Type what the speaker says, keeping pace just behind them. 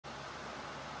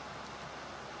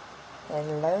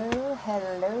Hello,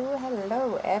 hello,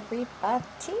 hello, everybody.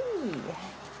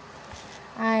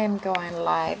 I am going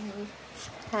live.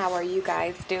 How are you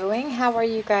guys doing? How are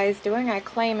you guys doing? I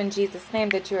claim in Jesus' name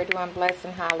that you are doing blessed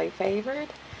and highly favored.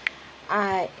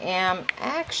 I am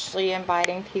actually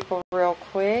inviting people real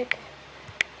quick.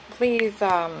 Please,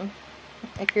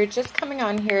 if you're just coming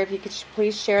on here, if you could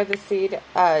please share the seed,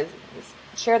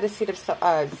 sow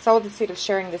the seed of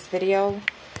sharing this video.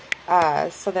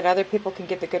 So that other people can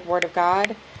get the good word of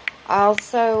God.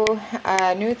 Also,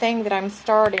 a new thing that I'm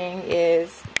starting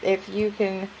is if you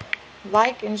can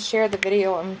like and share the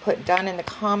video and put done in the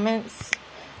comments,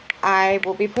 I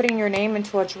will be putting your name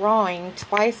into a drawing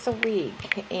twice a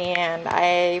week, and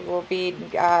I will be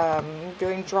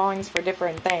doing drawings for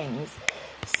different things.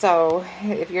 So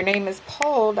if your name is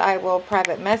pulled, I will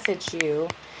private message you,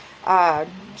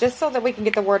 just so that we can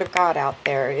get the word of God out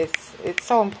there. It's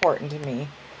so important to me.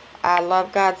 I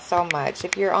love God so much.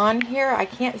 If you're on here, I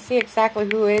can't see exactly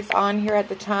who is on here at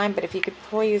the time, but if you could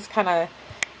please kind of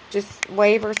just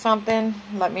wave or something,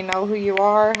 let me know who you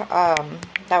are.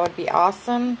 That would be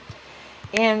awesome.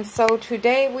 And so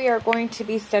today we are going to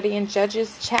be studying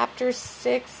Judges chapter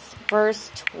 6,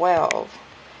 verse 12.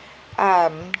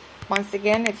 Once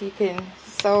again, if you can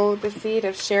sow the seed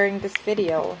of sharing this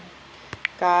video,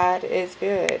 God is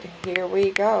good. Here we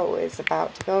go. It's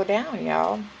about to go down,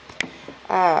 y'all.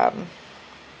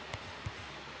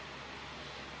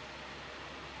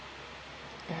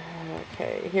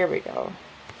 Okay, here we go.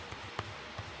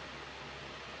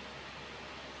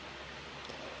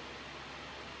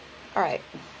 All right,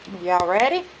 y'all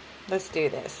ready? Let's do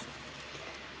this.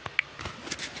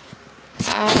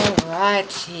 All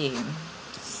righty.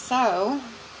 So,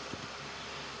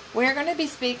 we're going to be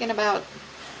speaking about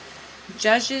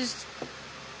Judges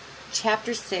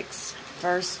chapter 6,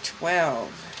 verse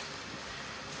 12.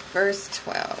 Verse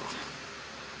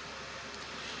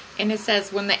 12. And it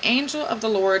says, when the angel of the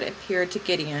Lord appeared to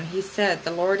Gideon, he said,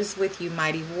 the Lord is with you,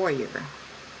 mighty warrior.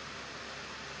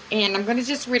 And I'm going to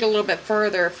just read a little bit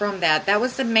further from that. That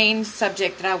was the main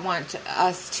subject that I want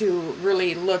us to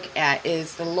really look at,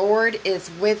 is the Lord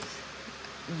is with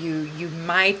you, you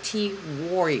mighty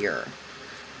warrior.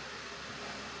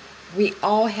 We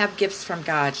all have gifts from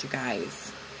God, you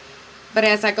guys. But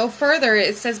as I go further,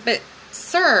 it says, but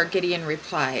Sir, Gideon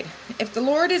replied, if the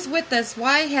Lord is with us,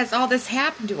 why has all this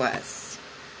happened to us?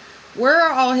 Where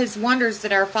are all his wonders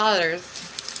that our fathers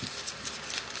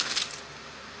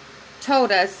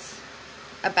told us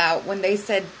about when they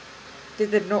said,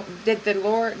 did not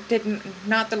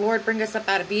the Lord bring us up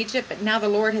out of Egypt? But now the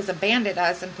Lord has abandoned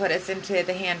us and put us into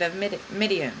the hand of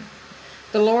Midian.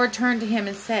 The Lord turned to him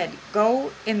and said,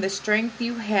 go in the strength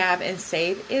you have and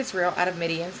save Israel out of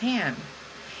Midian's hand.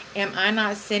 Am I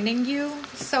not sending you?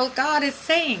 So God is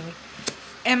saying,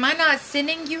 am I not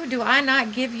sending you? Do I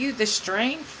not give you the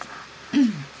strength?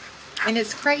 And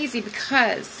it's crazy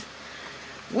because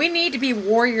we need to be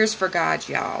warriors for God,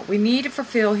 y'all. We need to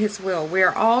fulfill his will. We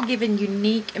are all given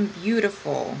unique and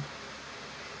beautiful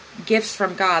gifts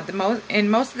from God.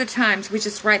 And most of the times we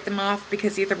just write them off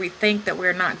because either we think that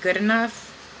we're not good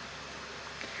enough,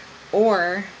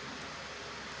 or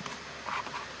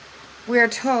we are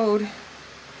told,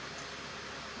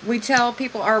 we tell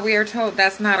people, or we are told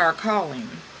that's not our calling.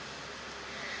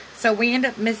 So we end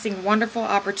up missing wonderful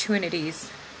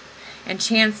opportunities and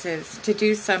chances to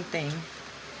do something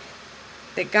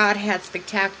that God had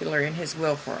spectacular in his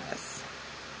will for us.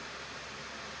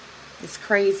 It's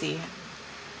crazy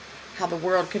how the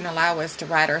world can allow us to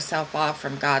write ourselves off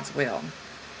from God's will.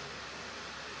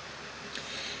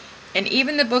 And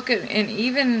even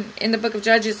in the book of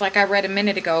Judges, like I read a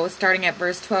minute ago, starting at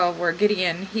verse 12, where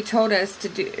Gideon, he told us to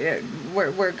do,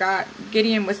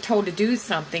 Gideon was told to do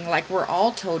something, like we're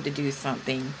all told to do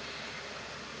something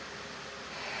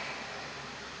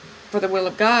for the will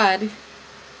of God.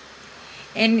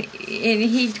 And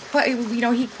he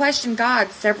questioned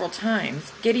God several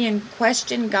times. Gideon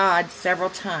questioned God several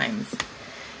times.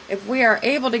 If we are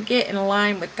able to get in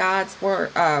line with God's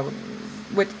word,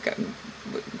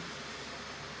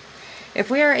 if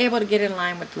we are able to get in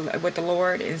line with the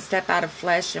Lord and step out of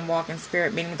flesh and walk in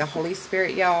spirit, meaning the Holy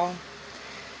Spirit, y'all,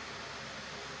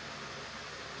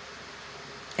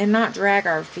 and not drag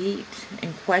our feet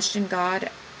and question God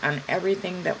on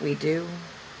everything that we do,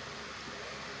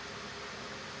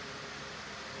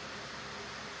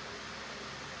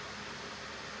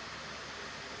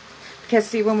 because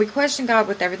see, when we question God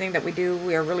with everything that we do,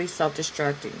 we are really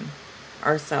self-destructing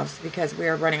ourselves, because we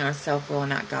are running on self-will and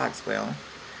not God's will.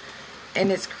 And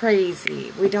it's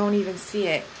crazy. We don't even see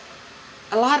it.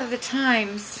 A lot of the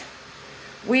times,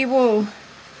 we will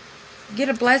get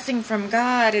a blessing from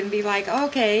God and be like,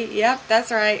 okay, yep,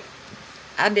 that's right.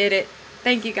 I did it.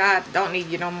 Thank you, God. Don't need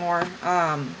you no more.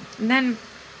 And then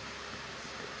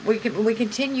we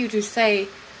continue to say,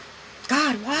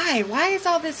 God, why? Why is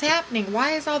all this happening?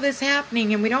 Why is all this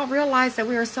happening? And we don't realize that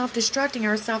we are self-destructing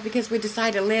ourselves because we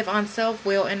decide to live on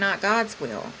self-will and not God's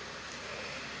will.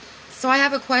 So I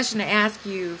have a question to ask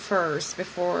you first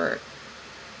before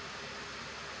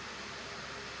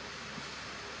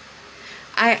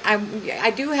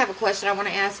I do have a question I want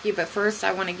to ask you, but first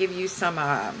I want to give you some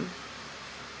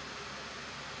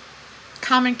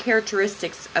common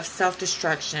characteristics of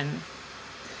self-destruction.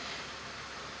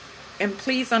 And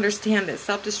please understand that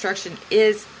self-destruction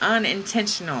is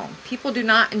unintentional. People do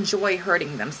not enjoy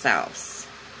hurting themselves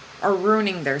or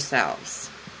ruining themselves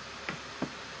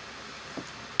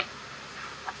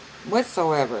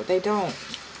whatsoever. They don't.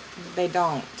 They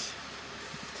don't.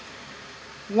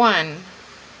 One,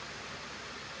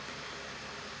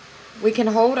 we can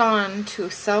hold on to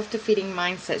self-defeating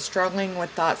mindset, struggling with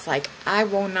thoughts like, I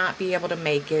will not be able to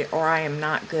make it, or I am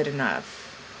not good enough.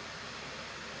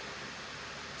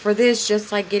 For this,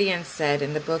 just like Gideon said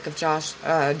in the book of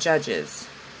Judges,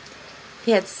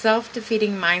 he had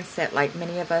self-defeating mindset like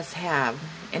many of us have,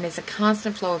 and it's a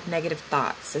constant flow of negative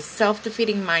thoughts. A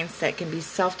self-defeating mindset can be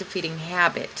self-defeating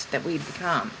habit that we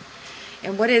become.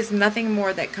 And what is nothing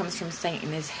more that comes from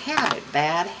Satan is habit,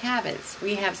 bad habits.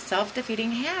 We have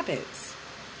self-defeating habits.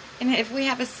 And if we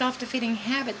have a self-defeating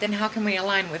habit, then how can we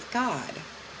align with God?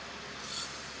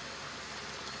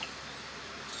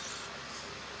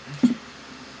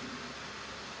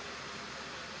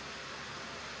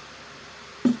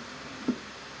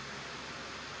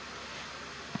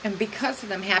 And because of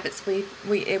them habits, we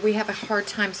have a hard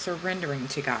time surrendering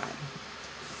to God.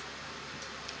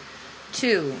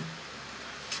 2,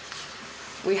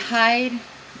 we hide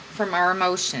from our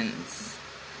emotions.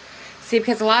 See,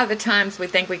 because a lot of the times we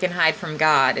think we can hide from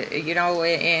God, you know,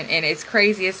 and it's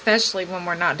crazy, especially when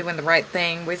we're not doing the right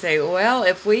thing. We say, well,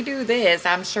 if we do this,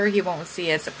 I'm sure He won't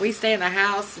see us. If we stay in the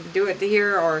house and do it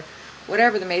here, or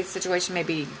whatever the situation may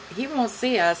be, He won't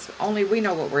see us. Only we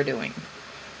know what we're doing.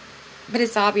 But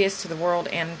it's obvious to the world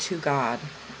and to God.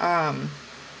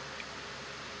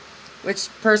 Which,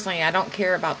 personally, I don't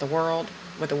care about the world,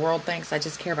 what the world thinks. I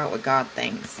just care about what God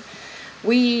thinks.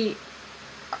 We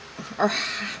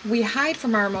hide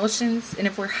from our emotions, and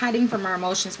if we're hiding from our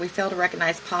emotions, we fail to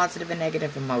recognize positive and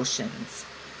negative emotions.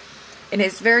 And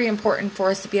it's very important for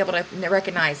us to be able to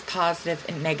recognize positive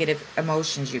and negative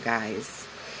emotions, you guys.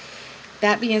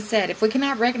 That being said, if we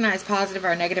cannot recognize positive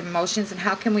or negative emotions, then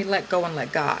how can we let go and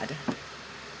let God?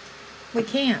 We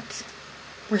can't.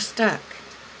 We're stuck.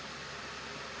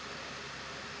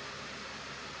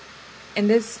 And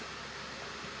this,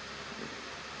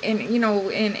 you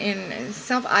know, in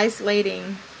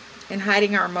self-isolating and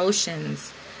hiding our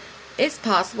emotions, it's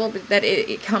possible that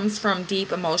it comes from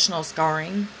deep emotional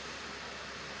scarring.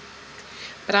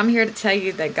 But I'm here to tell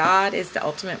you that God is the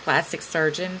ultimate plastic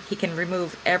surgeon. He can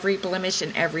remove every blemish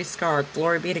and every scar.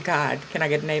 Glory be to God. Can I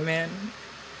get an amen?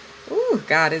 Ooh,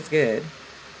 God is good.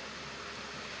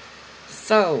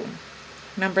 So,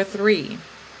 number 3.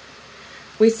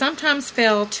 We sometimes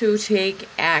fail to take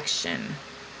action.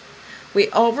 We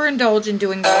overindulge in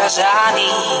doing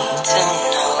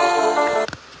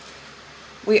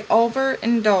We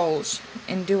overindulge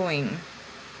in doing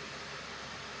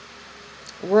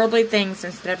worldly things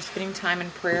instead of spending time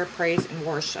in prayer, praise, and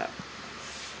worship.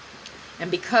 And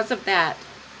because of that,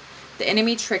 the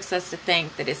enemy tricks us to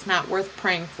think that it's not worth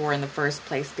praying for in the first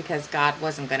place because God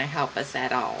wasn't going to help us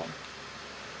at all.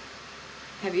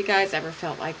 Have you guys ever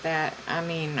felt like that? I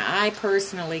mean, I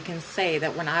personally can say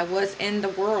that when I was in the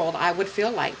world, I would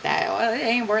feel like that. Well, it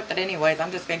ain't worth it anyways.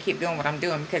 I'm just going to keep doing what I'm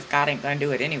doing because God ain't going to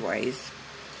do it anyways.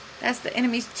 That's the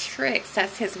enemy's tricks.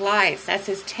 That's his lies. That's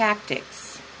his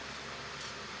tactics.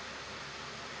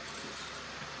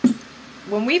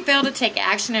 When we fail to take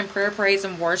action in prayer, praise,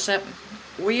 and worship,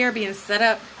 we are being set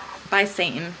up by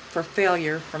Satan for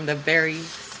failure from the very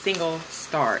single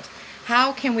start.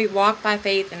 How can we walk by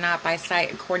faith and not by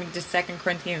sight, according to 2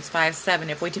 Corinthians 5:7,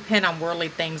 if we depend on worldly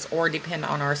things or depend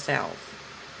on ourselves?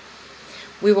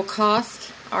 We will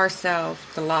cost ourselves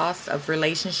the loss of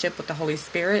relationship with the Holy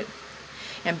Spirit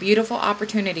and beautiful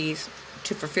opportunities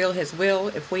to fulfill His will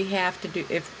if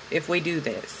we do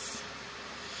this.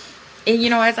 And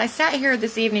you know, as I sat here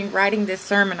this evening writing this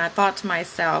sermon, I thought to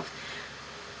myself,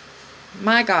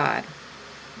 my God,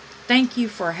 thank you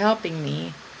for helping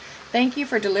me. Thank you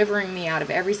for delivering me out of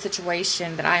every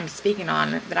situation that I am speaking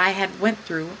on, that I had went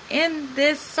through in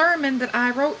this sermon that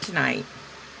I wrote tonight.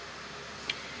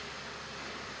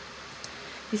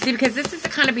 You see, because this is the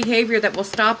kind of behavior that will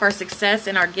stop our success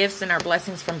and our gifts and our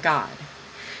blessings from God.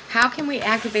 How can we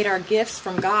activate our gifts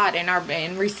from God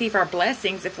and receive our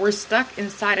blessings if we're stuck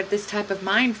inside of this type of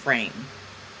mind frame?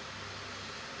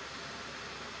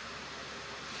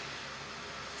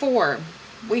 4,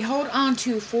 we hold on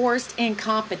to forced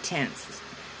incompetence.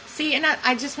 See, and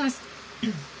I just want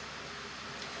to...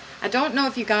 I don't know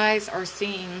if you guys are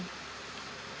seeing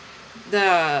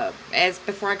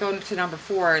before I go into number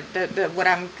 4, what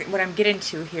I'm getting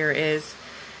to here is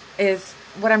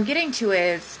what I'm getting to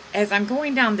is, as I'm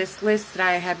going down this list that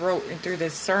I had wrote through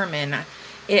this sermon,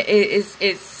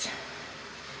 it's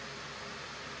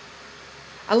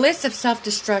a list of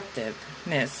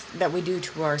self-destructiveness that we do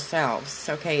to ourselves,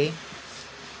 okay?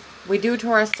 We do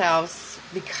to ourselves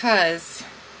because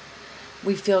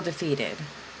we feel defeated.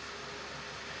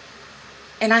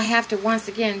 And I have to once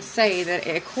again say that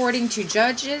according to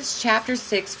Judges chapter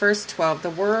 6 verse 12, the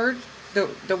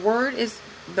word is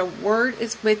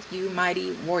with you,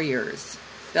 mighty warriors.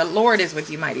 The Lord is with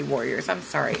you, mighty warriors. I'm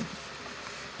sorry.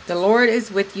 The Lord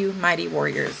is with you, mighty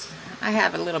warriors. I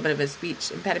have a little bit of a speech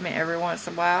impediment every once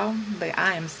in a while, but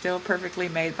I am still perfectly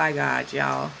made by God,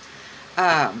 y'all.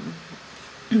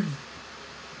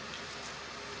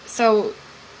 So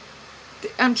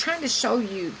I'm trying to show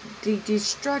you the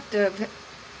destructive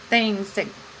things that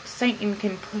Satan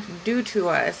can do to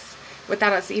us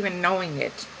without us even knowing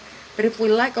it. But if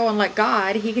we let go and let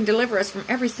God, He can deliver us from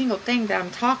every single thing that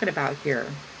I'm talking about here.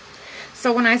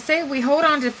 So when I say we hold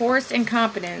on to forced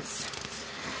incompetence,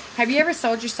 have you ever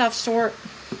sold yourself short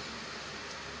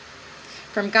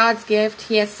from God's gift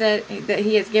He has said that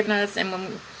He has given us? And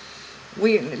when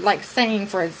we, like saying,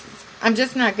 for instance, I'm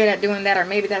just not good at doing that, or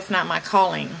maybe that's not my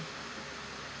calling.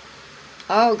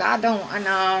 Oh, God don't,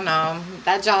 no,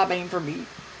 that job ain't for me.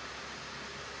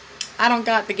 I don't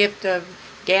got the gift of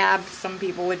gab, some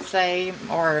people would say,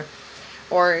 or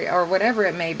whatever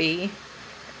it may be.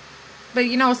 But,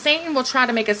 you know, Satan will try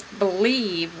to make us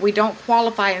believe we don't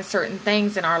qualify in certain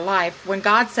things in our life when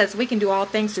God says we can do all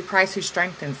things through Christ who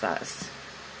strengthens us.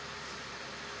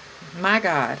 My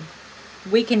God.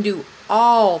 We can do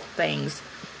all things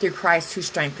through Christ who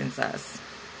strengthens us.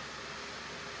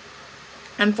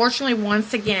 Unfortunately,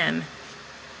 once again,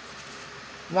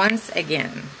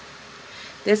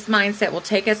 this mindset will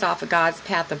take us off of God's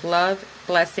path of love,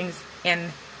 blessings,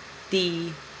 and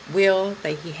the will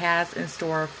that He has in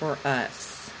store for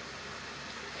us.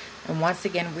 And once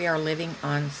again, we are living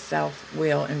on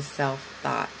self-will and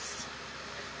self-thoughts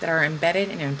that are embedded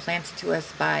and implanted to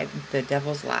us by the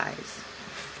devil's lies.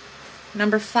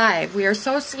 Number 5, we are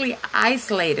socially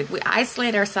isolated. We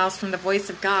isolate ourselves from the voice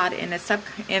of God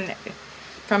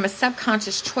from a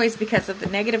subconscious choice because of the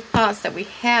negative thoughts that we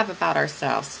have about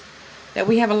ourselves, that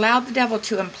we have allowed the devil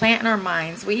to implant in our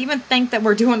minds. We even think that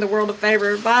we're doing the world a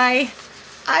favor by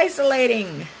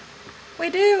isolating. We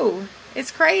do.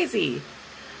 It's crazy.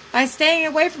 By staying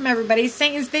away from everybody,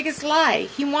 Satan's biggest lie.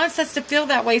 He wants us to feel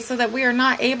that way so that we are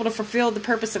not able to fulfill the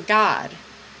purpose of God.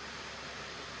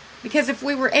 Because if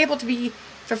we were able to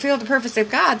fulfill the purpose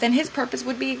of God, then His purpose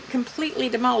would be completely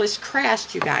demolished,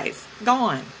 crashed, you guys.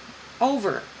 Gone.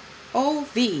 Over.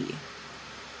 O-V.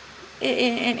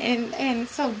 And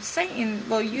so Satan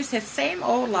will use his same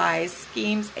old lies,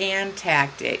 schemes, and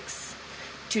tactics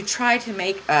to try to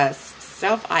make us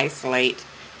self-isolate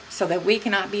so that we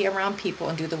cannot be around people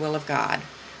and do the will of God.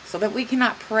 So that we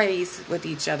cannot praise with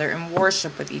each other and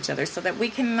worship with each other. So that we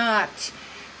cannot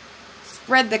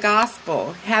spread the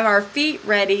gospel. Have our feet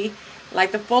ready,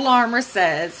 like the full armor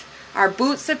says. Our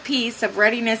boots of peace, of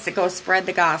readiness to go spread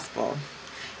the gospel.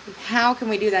 How can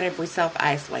we do that if we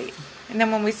self-isolate? And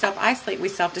then when we self-isolate, we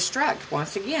self-destruct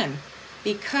once again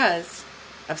because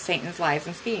of Satan's lies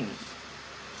and schemes.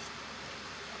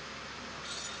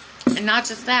 And not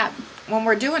just that. When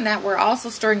we're doing that, we're also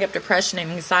stirring up depression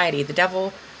and anxiety. The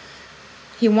devil,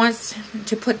 he wants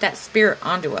to put that spirit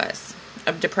onto us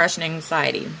of depression and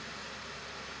anxiety.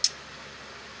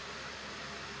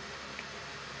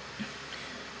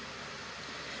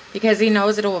 Because he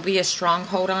knows it will be a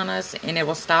stronghold on us and it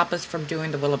will stop us from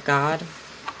doing the will of God.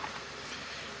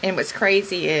 And what's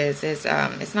crazy is it's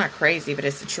not crazy, but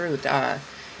it's the truth.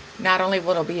 Not only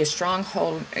will it be a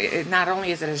stronghold, not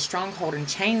only is it a stronghold and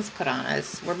chains put on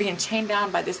us, we're being chained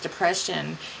down by this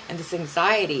depression and this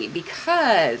anxiety.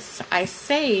 Because I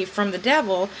say from the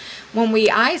devil, when we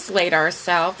isolate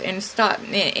ourselves and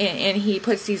he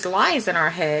puts these lies in our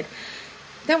head,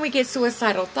 then we get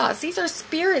suicidal thoughts. These are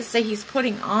spirits that he's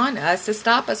putting on us to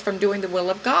stop us from doing the will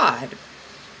of God.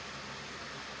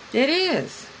 It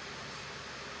is.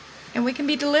 And we can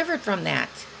be delivered from that.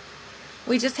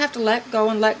 We just have to let go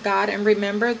and let God, and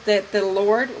remember that the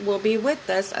Lord will be with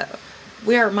us.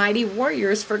 We are mighty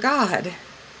warriors for God.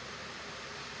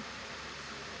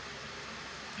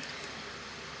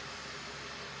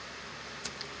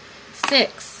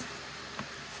 Six,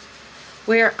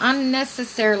 we are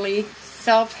unnecessarily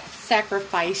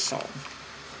self-sacrificial.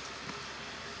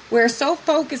 We're so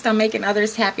focused on making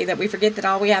others happy that we forget that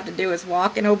all we have to do is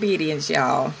walk in obedience,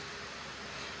 y'all,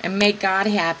 and make God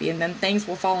happy, and then things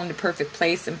will fall into perfect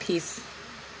place and peace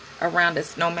around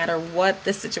us, no matter what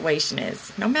the situation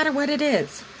is, no matter what it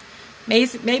is.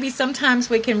 Maybe sometimes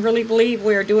we can really believe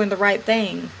we are doing the right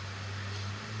thing,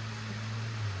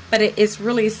 but it is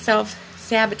really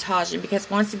self-sabotaging, because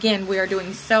once again, we are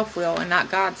doing self-will and not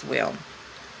God's will.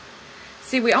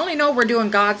 See, we only know we're doing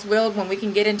God's will when we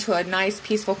can get into a nice,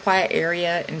 peaceful, quiet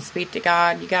area and speak to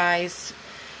God, you guys,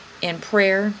 in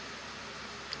prayer,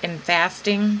 in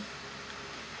fasting.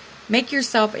 Make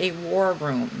yourself a war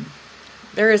room.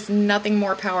 There is nothing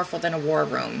more powerful than a war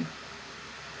room.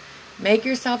 Make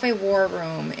yourself a war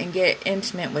room and get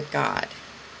intimate with God.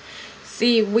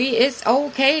 See, it's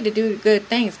okay to do good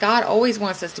things. God always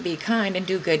wants us to be kind and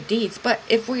do good deeds. But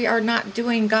if we are not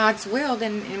doing God's will,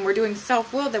 and we're doing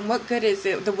self-will, then what good is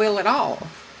it, the will at all?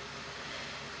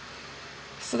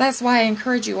 So that's why I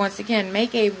encourage you, once again,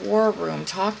 make a war room.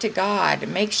 Talk to God.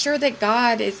 Make sure that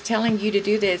God is telling you to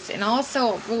do this. And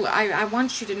also, I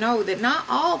want you to know that not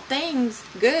all things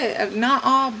good, not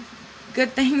all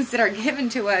good things that are given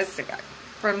to us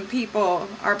from people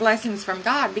are blessings from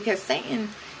God, because Satan,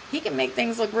 he can make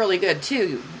things look really good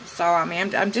too. So, I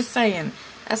mean, I'm just saying,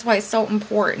 that's why it's so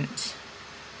important.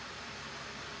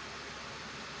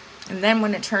 And then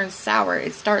when it turns sour,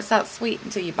 it starts out sweet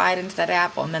until you bite into that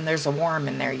apple, and then there's a worm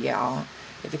in there, y'all,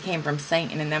 if it came from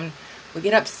Satan. And then we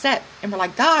get upset, and we're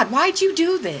like, God, why'd you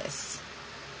do this?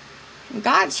 And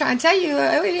God's trying to tell you,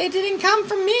 it didn't come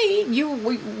from me.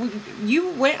 You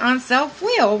went on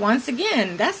self-will once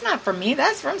again. That's not from me.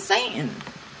 That's from Satan.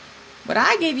 What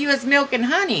I gave you is milk and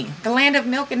honey, the land of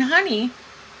milk and honey.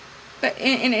 But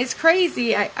and it's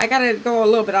crazy. I got to go a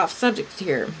little bit off subject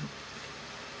here.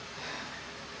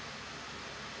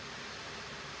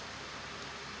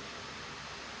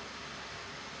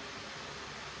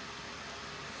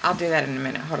 I'll do that in a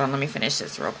minute. Hold on, let me finish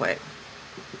this real quick.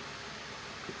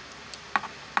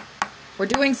 We're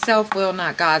doing self-will,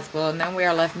 not God's will, and then we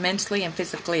are left mentally and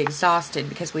physically exhausted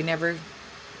because we never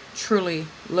truly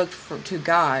looked to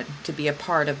God to be a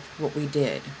part of what we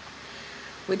did.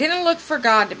 We didn't look for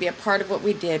God to be a part of what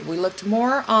we did. We looked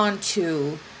more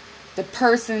onto the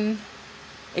person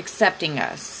accepting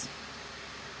us.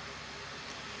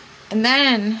 And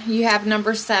then you have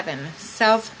number 7,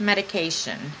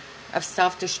 self-medication of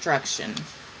self-destruction.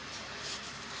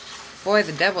 Boy,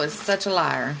 the devil is such a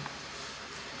liar.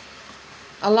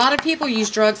 A lot of people use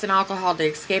drugs and alcohol to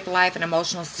escape life and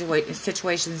emotional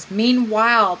situations.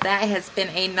 Meanwhile, that has been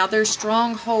another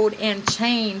stronghold and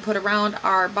chain put around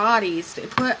our bodies,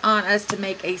 put on us to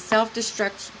make us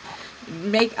self-destruct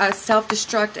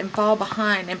and fall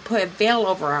behind, and put a veil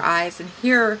over our eyes and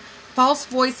hear false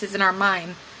voices in our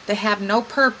mind that have no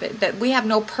purpose, that we have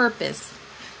no purpose,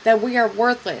 that we are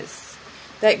worthless,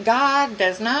 that God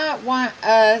does not want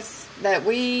us, that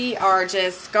we are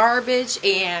just garbage,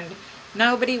 and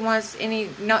nobody wants any,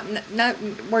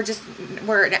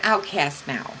 we're an outcast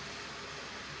now.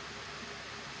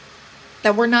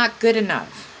 That we're not good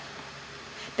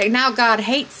enough. That now God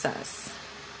hates us.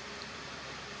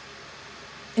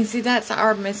 And see, that's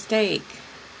our mistake.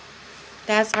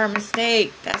 That's our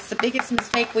mistake. That's the biggest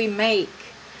mistake we make.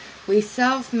 We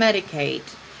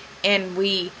self-medicate,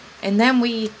 and then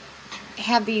we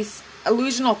have these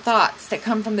illusional thoughts that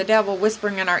come from the devil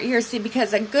whispering in our ears. See,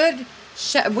 because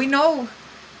we know,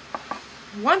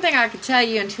 one thing I could tell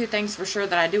you, and 2 things for sure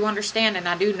that I do understand and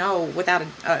I do know without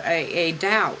a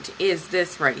doubt, is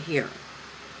this right here.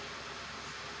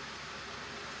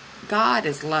 God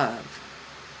is love.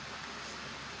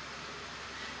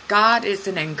 God is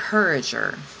an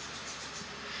encourager.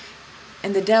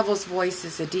 And the devil's voice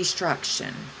is a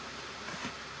destruction.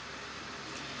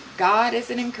 God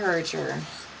is an encourager.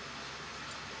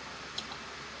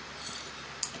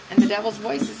 And the devil's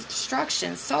voice is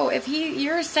destruction. So if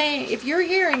you're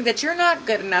hearing that you're not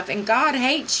good enough and God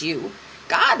hates you,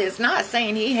 God is not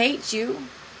saying he hates you.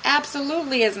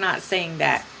 Absolutely is not saying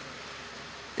that.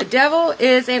 The devil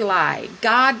is a lie.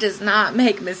 God does not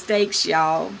make mistakes,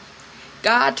 y'all.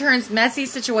 God turns messy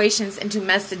situations into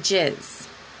messages.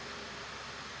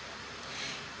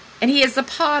 And he is the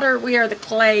potter, we are the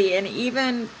clay. And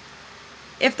even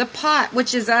if the pot,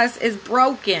 which is us, is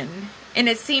broken and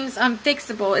it seems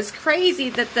unfixable, it's crazy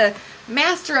that the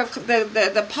master of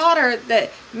the potter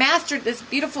that mastered this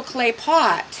beautiful clay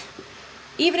pot,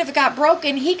 even if it got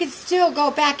broken, he could still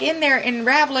go back in there and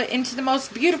unravel it into the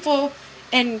most beautiful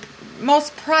and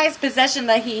most prized possession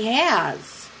that he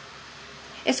has.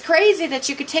 It's crazy that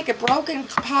you could take a broken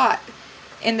pot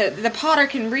and the potter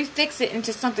can refix it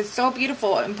into something so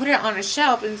beautiful and put it on a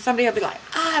shelf, and somebody will be like,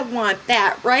 I want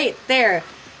that right there.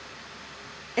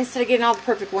 Instead of getting all the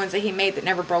perfect ones that he made that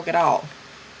never broke at all.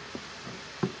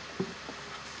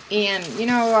 And, you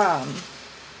know,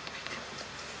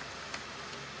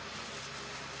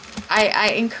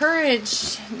 I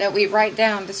encourage that we write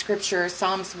down the scripture,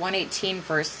 Psalms 118,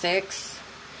 verse 6.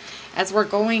 As we're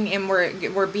going and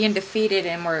we're being defeated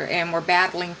and we're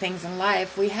battling things in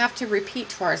life, we have to repeat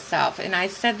to ourselves. And I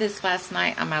said this last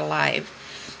night on my live,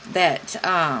 that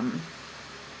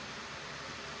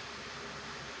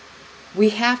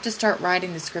we have to start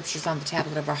writing the scriptures on the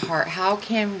tablet of our heart. How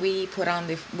can we put on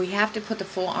we have to put the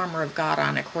full armor of God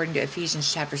on, according to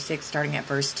Ephesians chapter 6, starting at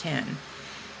verse 10.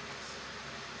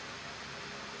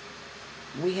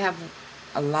 We have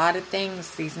a lot of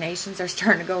things. These nations are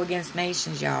starting to go against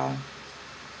nations, y'all.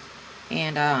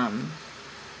 And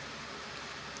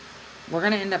we're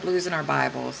going to end up losing our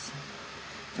Bibles.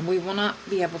 And we will not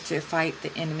be able to fight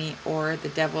the enemy or the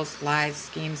devil's lies,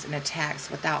 schemes, and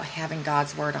attacks without having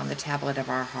God's word on the tablet of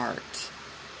our heart.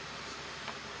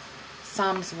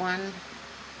 Psalms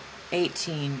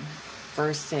 118,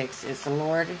 verse 6 is, the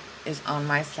Lord is on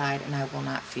my side and I will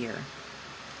not fear.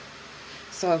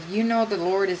 So if you know the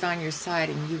Lord is on your side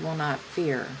and you will not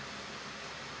fear,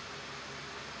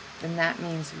 then that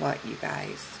means what, you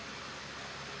guys?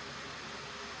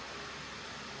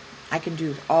 I can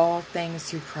do all things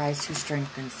through Christ who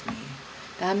strengthens me.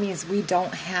 That means we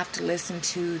don't have to listen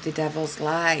to the devil's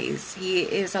lies. He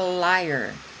is a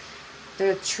liar.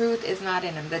 The truth is not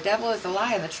in him. The devil is a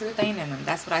liar and the truth ain't in him.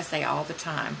 That's what I say all the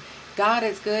time. God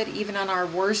is good even on our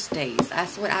worst days.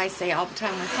 That's what I say all the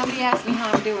time. When somebody asks me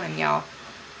how I'm doing, y'all,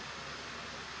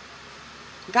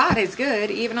 God is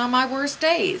good even on my worst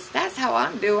days. That's how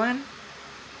I'm doing.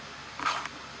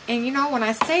 And you know, when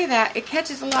I say that, it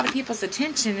catches a lot of people's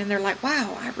attention, and they're like,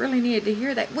 wow, I really needed to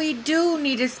hear that. We do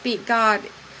need to speak God.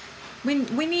 We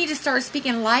need to start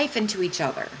speaking life into each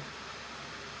other.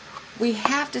 We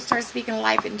have to start speaking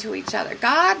life into each other.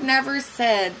 God never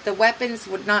said the weapons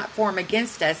would not form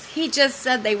against us. He just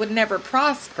said they would never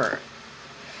prosper.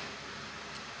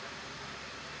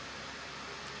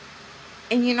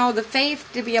 And you know, the faith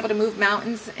to be able to move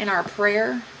mountains in our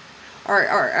prayer,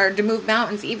 or to move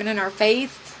mountains even in our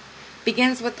faith,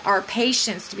 begins with our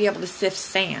patience to be able to sift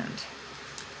sand.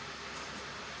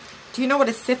 Do you know what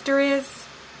a sifter is?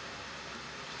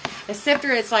 A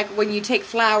sifter is like when you take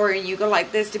flour and you go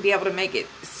like this to be able to make it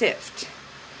sift.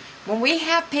 When we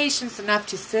have patience enough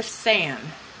to sift sand,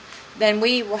 then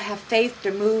we will have faith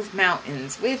to move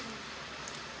mountains.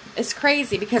 It's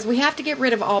crazy because we have to get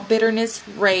rid of all bitterness,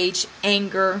 rage,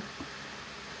 anger,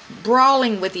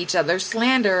 brawling with each other,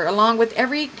 slander, along with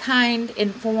every kind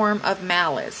and form of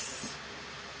malice.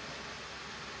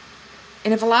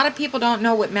 And if a lot of people don't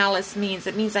know what malice means,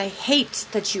 it means a hate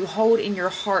that you hold in your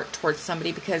heart towards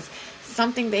somebody because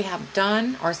something they have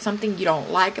done, or something you don't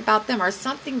like about them, or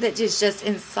something that is just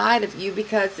inside of you,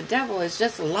 because the devil is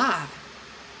just a lie.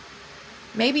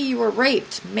 Maybe you were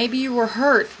raped. Maybe you were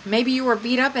hurt. Maybe you were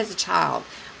beat up as a child.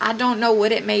 I don't know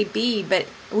what it may be, but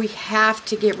we have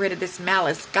to get rid of this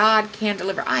malice. God can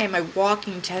deliver. I am a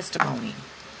walking testimony.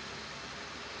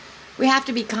 We have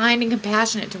to be kind and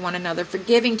compassionate to one another,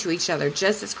 forgiving to each other,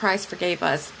 just as Christ forgave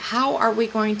us. How are we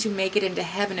going to make it into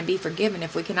heaven and be forgiven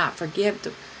if we cannot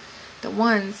forgive the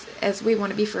ones as we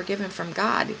want to be forgiven from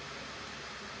God?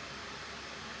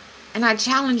 And I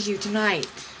challenge you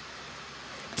tonight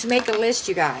to make a list,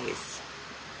 you guys.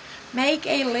 Make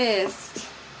a list.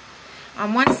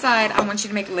 On one side, I want you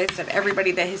to make a list of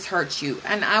everybody that has hurt you.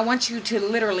 And I want you to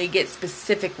literally get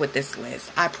specific with this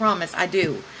list. I promise, I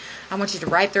do. I want you to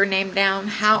write their name down,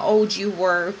 how old you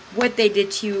were, what they did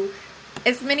to you,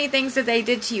 as many things that they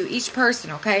did to you, each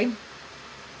person, okay?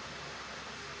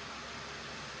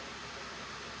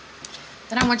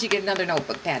 Then I want you to get another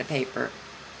notebook, pad of paper.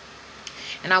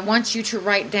 And I want you to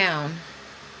write down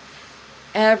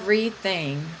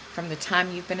everything from the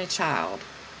time you've been a child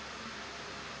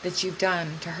that you've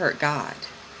done to hurt God.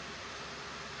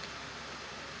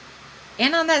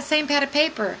 And on that same pad of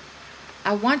paper,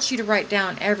 I want you to write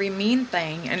down every mean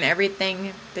thing and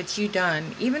everything that you've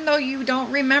done. Even though you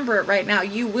don't remember it right now,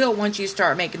 you will once you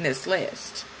start making this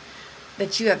list,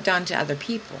 that you have done to other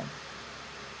people.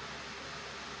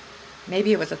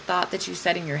 Maybe it was a thought that you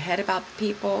said in your head about the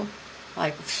people.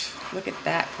 Like, look at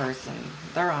that person.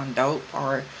 They're on dope.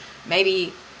 Or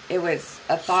Maybe it was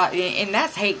a thought, and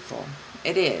that's hateful.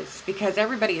 It is, because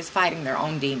everybody is fighting their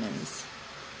own demons.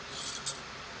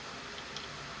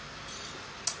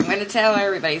 I'm going to tell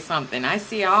everybody something. I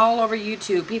see all over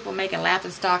YouTube people making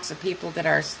laughing stocks of people that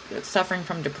are suffering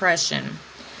from depression.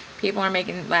 People are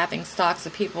making laughing stocks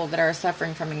of people that are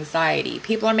suffering from anxiety.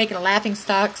 People are making laughing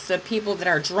stocks of people that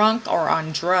are drunk or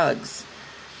on drugs.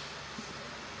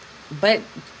 But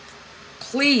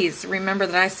please remember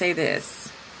that I say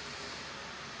this.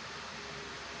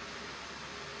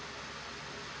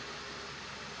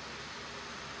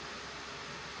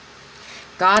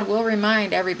 God will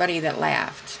remind everybody that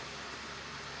laughed.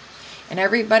 And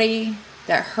everybody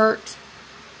that hurt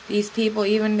these people,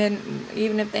 even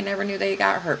if they never knew they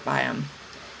got hurt by them,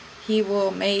 He will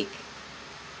make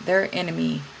their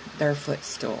enemy their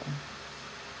footstool.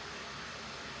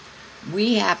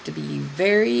 We have to be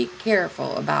very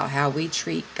careful about how we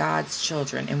treat God's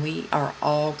children. And we are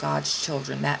all God's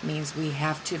children. That means we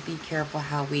have to be careful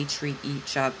how we treat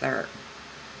each other.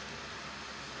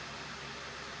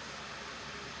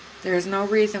 There is no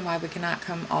reason why we cannot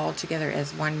come all together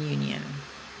as one union.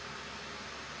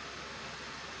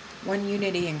 One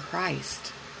unity in Christ.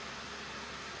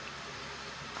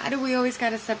 Why do we always got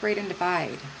to separate and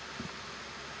divide?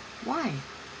 Why?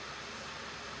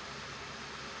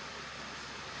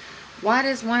 Why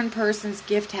does one person's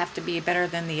gift have to be better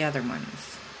than the other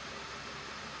one's?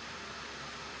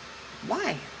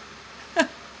 Why?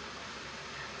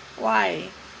 Why?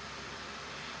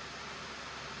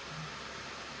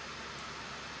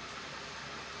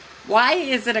 Why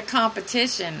is it a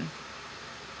competition?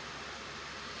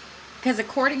 Because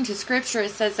according to Scripture,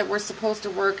 it says that we're supposed to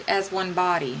work as one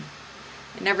body.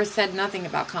 It never said nothing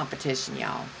about competition,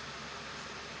 y'all.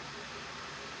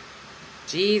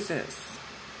 Jesus.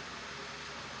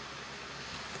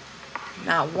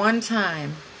 Not one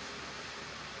time.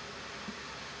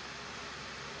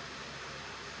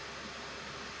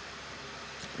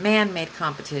 Man-made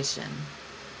competition.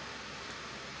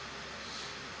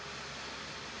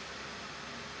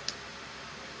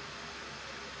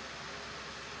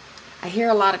 I hear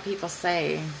a lot of people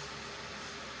say,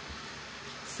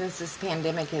 since this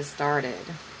pandemic has started,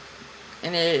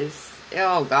 and it is,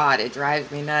 oh God, it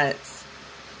drives me nuts.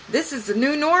 This is the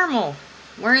new normal,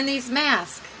 wearing these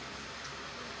masks.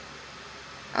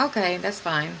 Okay, that's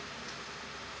fine.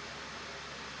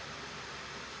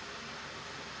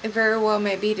 It very well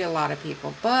may be to a lot of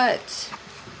people, but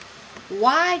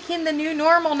why can the new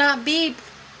normal not be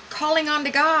calling on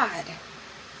to God?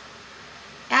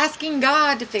 Asking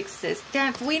God to fix this.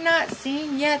 Have we not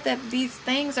seen yet that these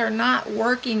things are not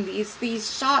working?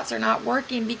 These shots are not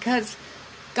working because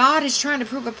God is trying to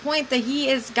prove a point that He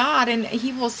is God, and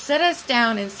He will sit us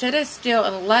down and sit us still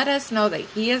and let us know that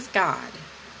He is God.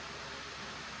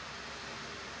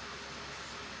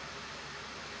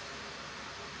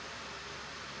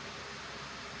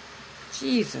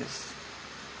 Jesus.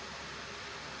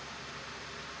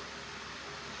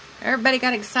 Everybody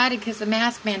got excited because the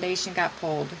mask mandation got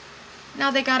pulled.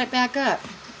 Now they got it back up.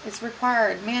 It's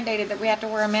required, mandated that we have to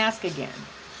wear a mask again.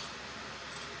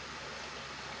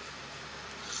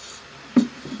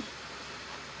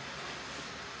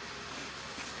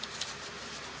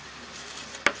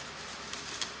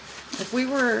 If we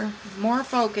were more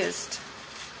focused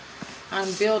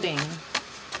on building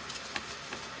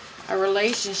a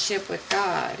relationship with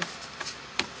God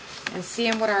and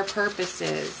seeing what our purpose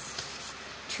is,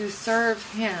 to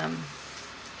serve Him,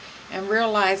 and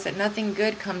realize that nothing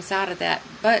good comes out of that,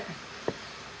 but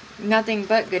nothing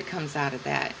but good comes out of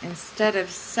that, instead of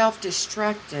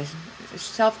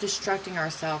self-destructing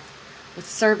ourselves with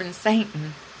serving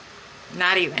Satan.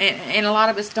 Not even, and a lot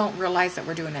of us don't realize that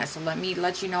we're doing that. So let me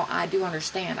let you know, I do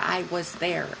understand. I was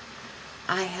there.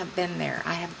 I have been there.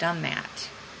 I have done that.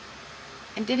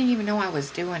 And didn't even know I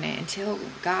was doing it until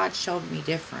God showed me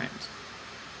different.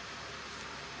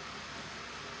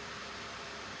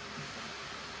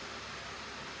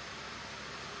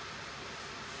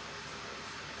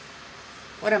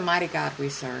 What a mighty God we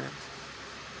serve.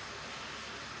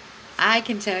 I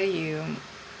can tell you,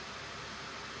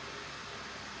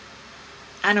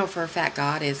 I know for a fact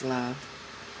God is love.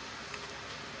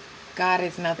 God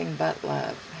is nothing but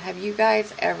love. Have you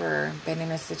guys ever been in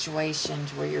a situation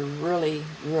where you're really,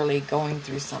 really going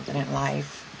through something in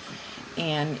life?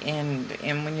 And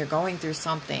when you're going through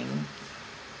something,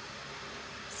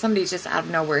 somebody just out of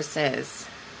nowhere says,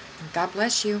 God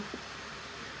bless you.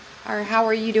 Or how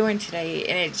are you doing today?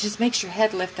 And it just makes your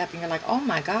head lift up and you're like, oh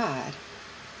my God.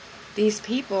 These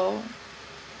people,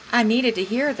 I needed to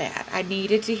hear that. I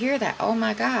needed to hear that. Oh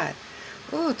my God.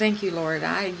 Oh, thank you, Lord.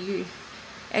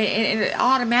 And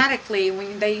automatically,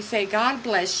 when they say, God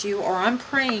bless you, or I'm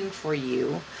praying for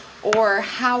you, or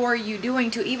how are you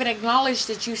doing, to even acknowledge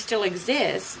that you still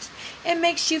exist, it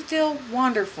makes you feel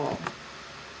wonderful.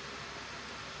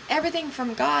 Everything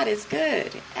from God is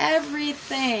good.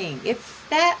 Everything. If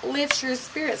that lifts your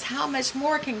spirits, how much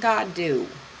more can God do?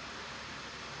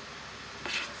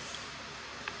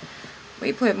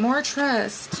 We put more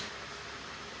trust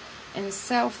in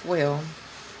self-will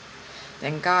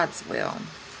than God's will.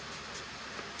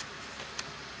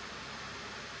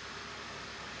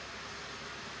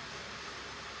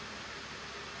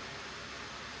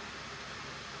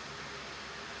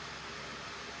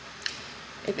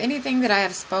 If anything that I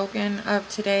have spoken of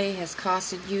today has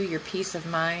costed you your peace of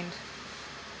mind,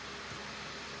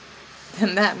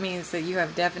 then that means that you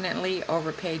have definitely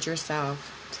overpaid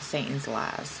yourself to Satan's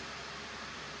lies.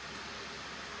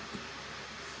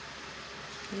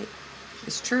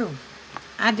 It's true.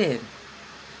 I did.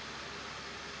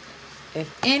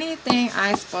 If anything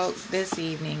I spoke this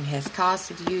evening has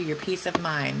costed you your peace of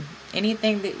mind,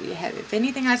 if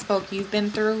anything I spoke you've been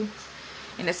through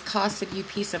and it's costed you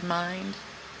peace of mind,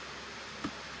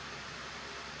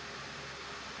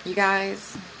 you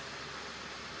guys,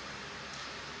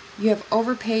 you have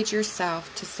overpaid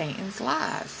yourself to Satan's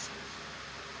lies.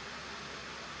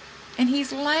 And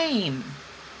he's lame.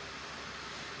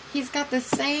 He's got the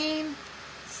same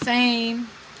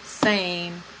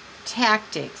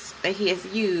tactics that he has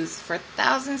used for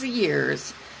thousands of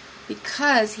years,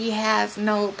 because he has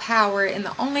no power, and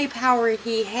the only power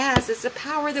he has is the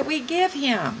power that we give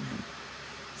him.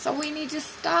 So we need to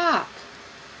stop.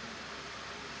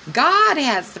 God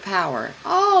has the power,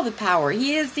 all the power.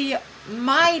 He is the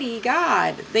mighty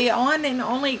God, the one and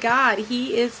only God.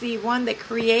 He is the one that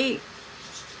creates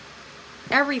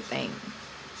everything.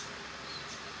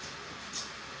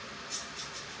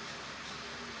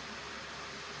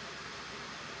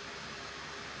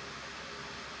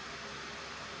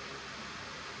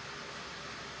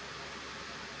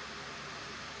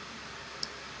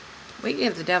 We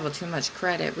give the devil too much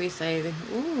credit. We say,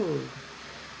 ooh,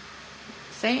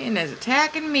 Satan is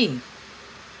attacking me.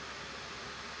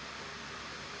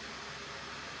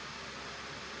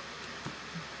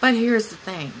 But here's the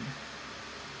thing.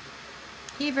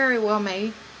 He very well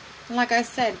may. Like I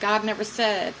said, God never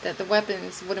said that the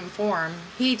weapons wouldn't form.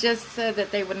 He just said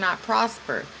that they would not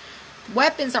prosper.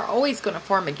 Weapons are always going to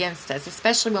form against us,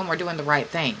 especially when we're doing the right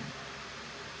thing.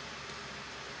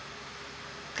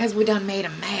 Because we done made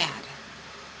him mad.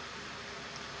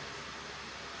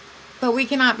 But we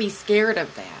cannot be scared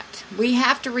of that. We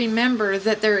have to remember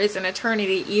that there is an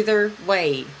eternity either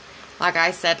way. Like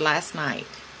I said last night.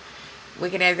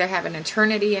 We can either have an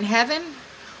eternity in heaven,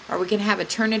 or we can have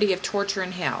eternity of torture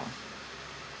in hell.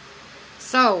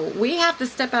 So we have to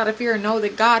step out of fear and know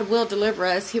that God will deliver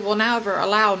us. He will never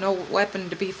allow no weapon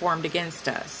to be formed against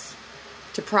us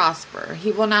to prosper.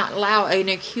 He will not allow an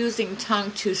accusing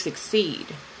tongue to succeed.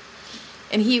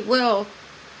 And he will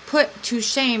put to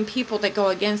shame people that go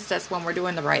against us when we're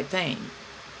doing the right thing.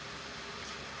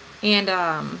 And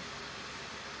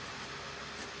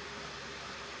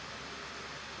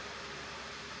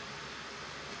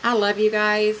I love you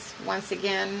guys. Once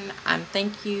again,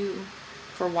 thank you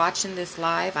for watching this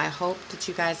live. I hope that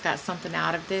you guys got something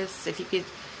out of this. If you could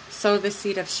sow the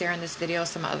seed of sharing this video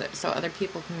so other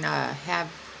people can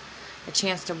have a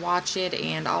chance to watch it.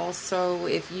 And also,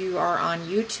 if you are on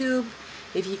YouTube,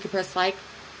 if you could press like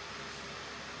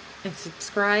and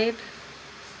subscribe,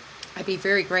 I'd be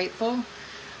very grateful.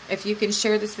 If you can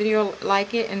share this video,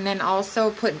 like it, and then also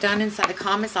put done inside the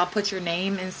comments. I'll put your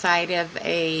name inside of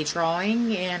a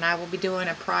drawing, and I will be doing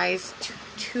a prize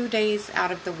 2 days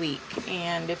out of the week.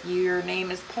 And if your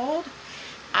name is pulled,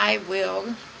 I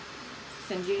will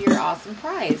send you your awesome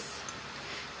prize,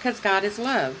 because God is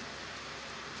love.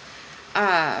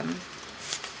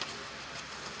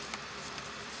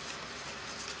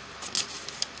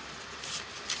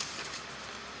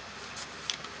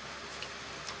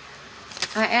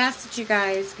 I ask that you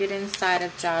guys get inside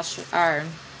of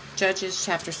Judges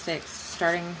chapter 6,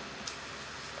 starting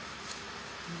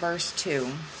verse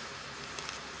 2.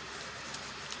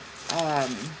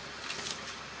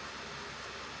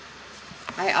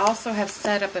 I also have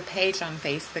set up a page on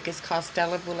Facebook. It's called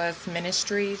Stella Vulas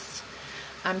Ministries.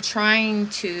 I'm trying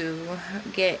to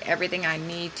get everything I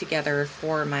need together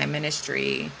for my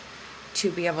ministry to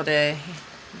be able to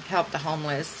help the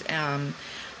homeless.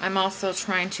 I'm also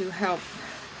trying to help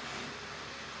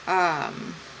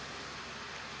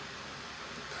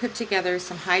put together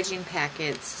some hygiene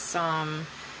packets, some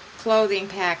clothing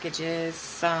packages,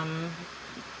 some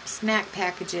snack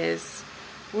packages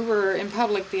We were in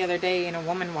public the other day, and a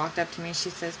woman walked up to me, and she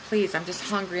says, please, I'm just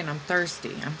hungry and I'm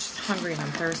thirsty. I'm just hungry and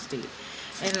I'm thirsty.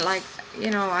 And like, you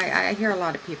know, I hear a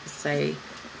lot of people say,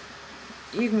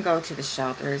 you can go to the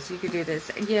shelters, you can do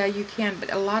this. Yeah, you can,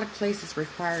 but a lot of places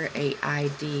require a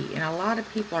ID, and a lot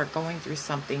of people are going through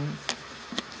something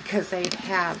because they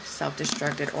have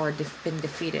self-destructed or been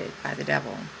defeated by the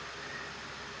devil.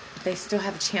 They still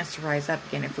have a chance to rise up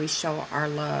again if we show our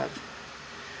love.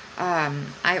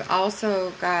 I've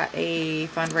also got a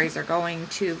fundraiser going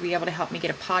to be able to help me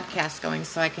get a podcast going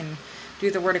so I can do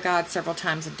the Word of God several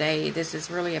times a day. This is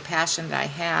really a passion that I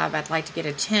have. I'd like to get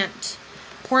a tent,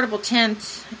 portable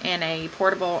tent, and a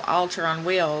portable altar on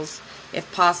wheels,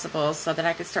 if possible, so that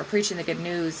I could start preaching the good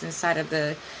news inside of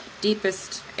the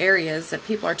deepest areas that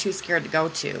people are too scared to go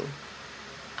to.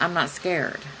 I'm not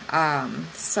scared.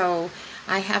 So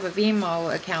I have a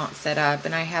Vimeo account set up,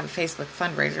 and I have a Facebook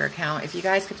fundraiser account. If you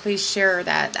guys could please share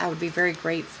that, I would be very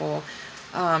grateful.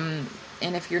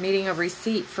 And if you're needing a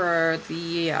receipt for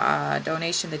the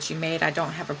donation that you made, I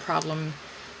don't have a problem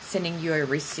sending you a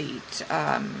receipt.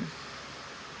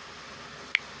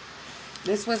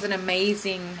 This was an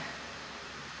amazing,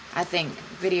 I think,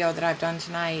 video that I've done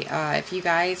tonight. If you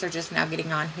guys are just now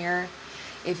getting on here,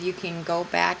 if you can go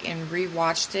back and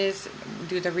rewatch this,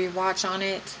 do the rewatch on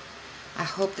it, I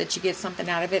hope that you get something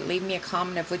out of it. Leave me a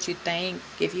comment of what you think.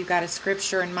 If you got a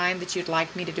scripture in mind that you'd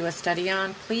like me to do a study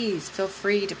on, please feel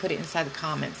free to put it inside the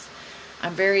comments.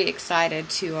 I'm very excited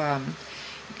to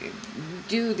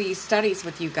do these studies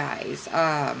with you guys.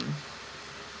 My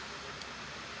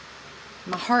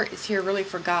heart is here really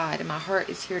for God, and my heart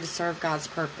is here to serve God's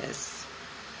purpose.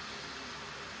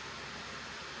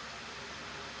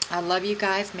 I love you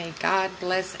guys. May God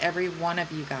bless every one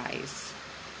of you guys.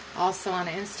 Also on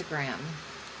Instagram.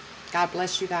 God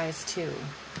bless you guys too.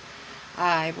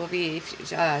 I will be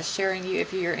sharing you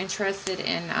if you're interested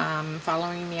in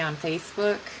following me on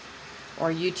Facebook or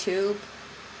YouTube.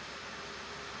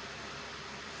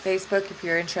 Facebook, if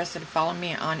you're interested in following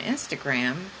me on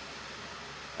Instagram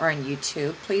or on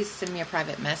YouTube, please send me a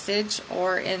private message,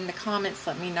 or in the comments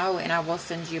let me know, and I will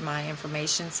send you my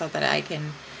information so that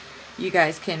you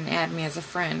guys can add me as a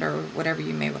friend or whatever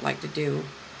you may would like to do.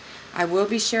 I will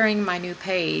be sharing my new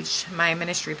page, my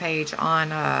ministry page,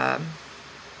 on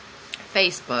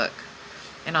Facebook,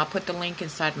 and I'll put the link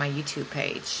inside my YouTube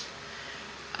page.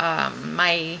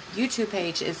 My YouTube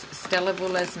page is Stella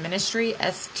Voula's Ministry,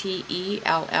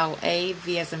 Stella,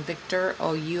 V as in Victor,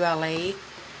 Oula,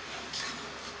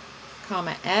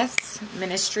 comma S,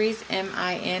 Ministries,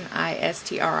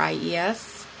 Ministries.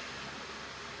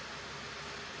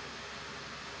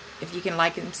 If you can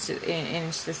like and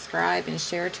subscribe and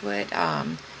share to it.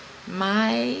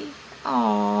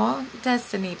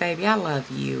 Destiny, baby, I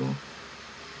love you.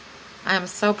 I am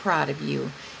so proud of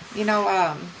you. You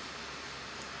know,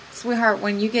 sweetheart,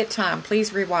 when you get time, please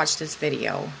rewatch this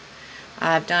video.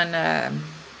 I've done,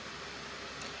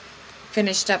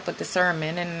 finished up with the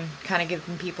sermon and kind of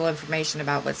giving people information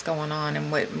about what's going on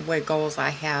and what goals I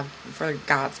have for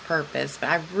God's purpose. But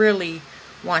I really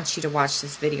want you to watch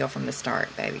this video from the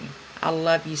start, baby. I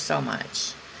love you so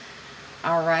much.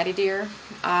 Alrighty, dear.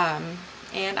 And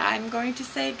I'm going to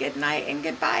say good night and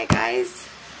goodbye, guys.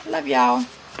 Love y'all.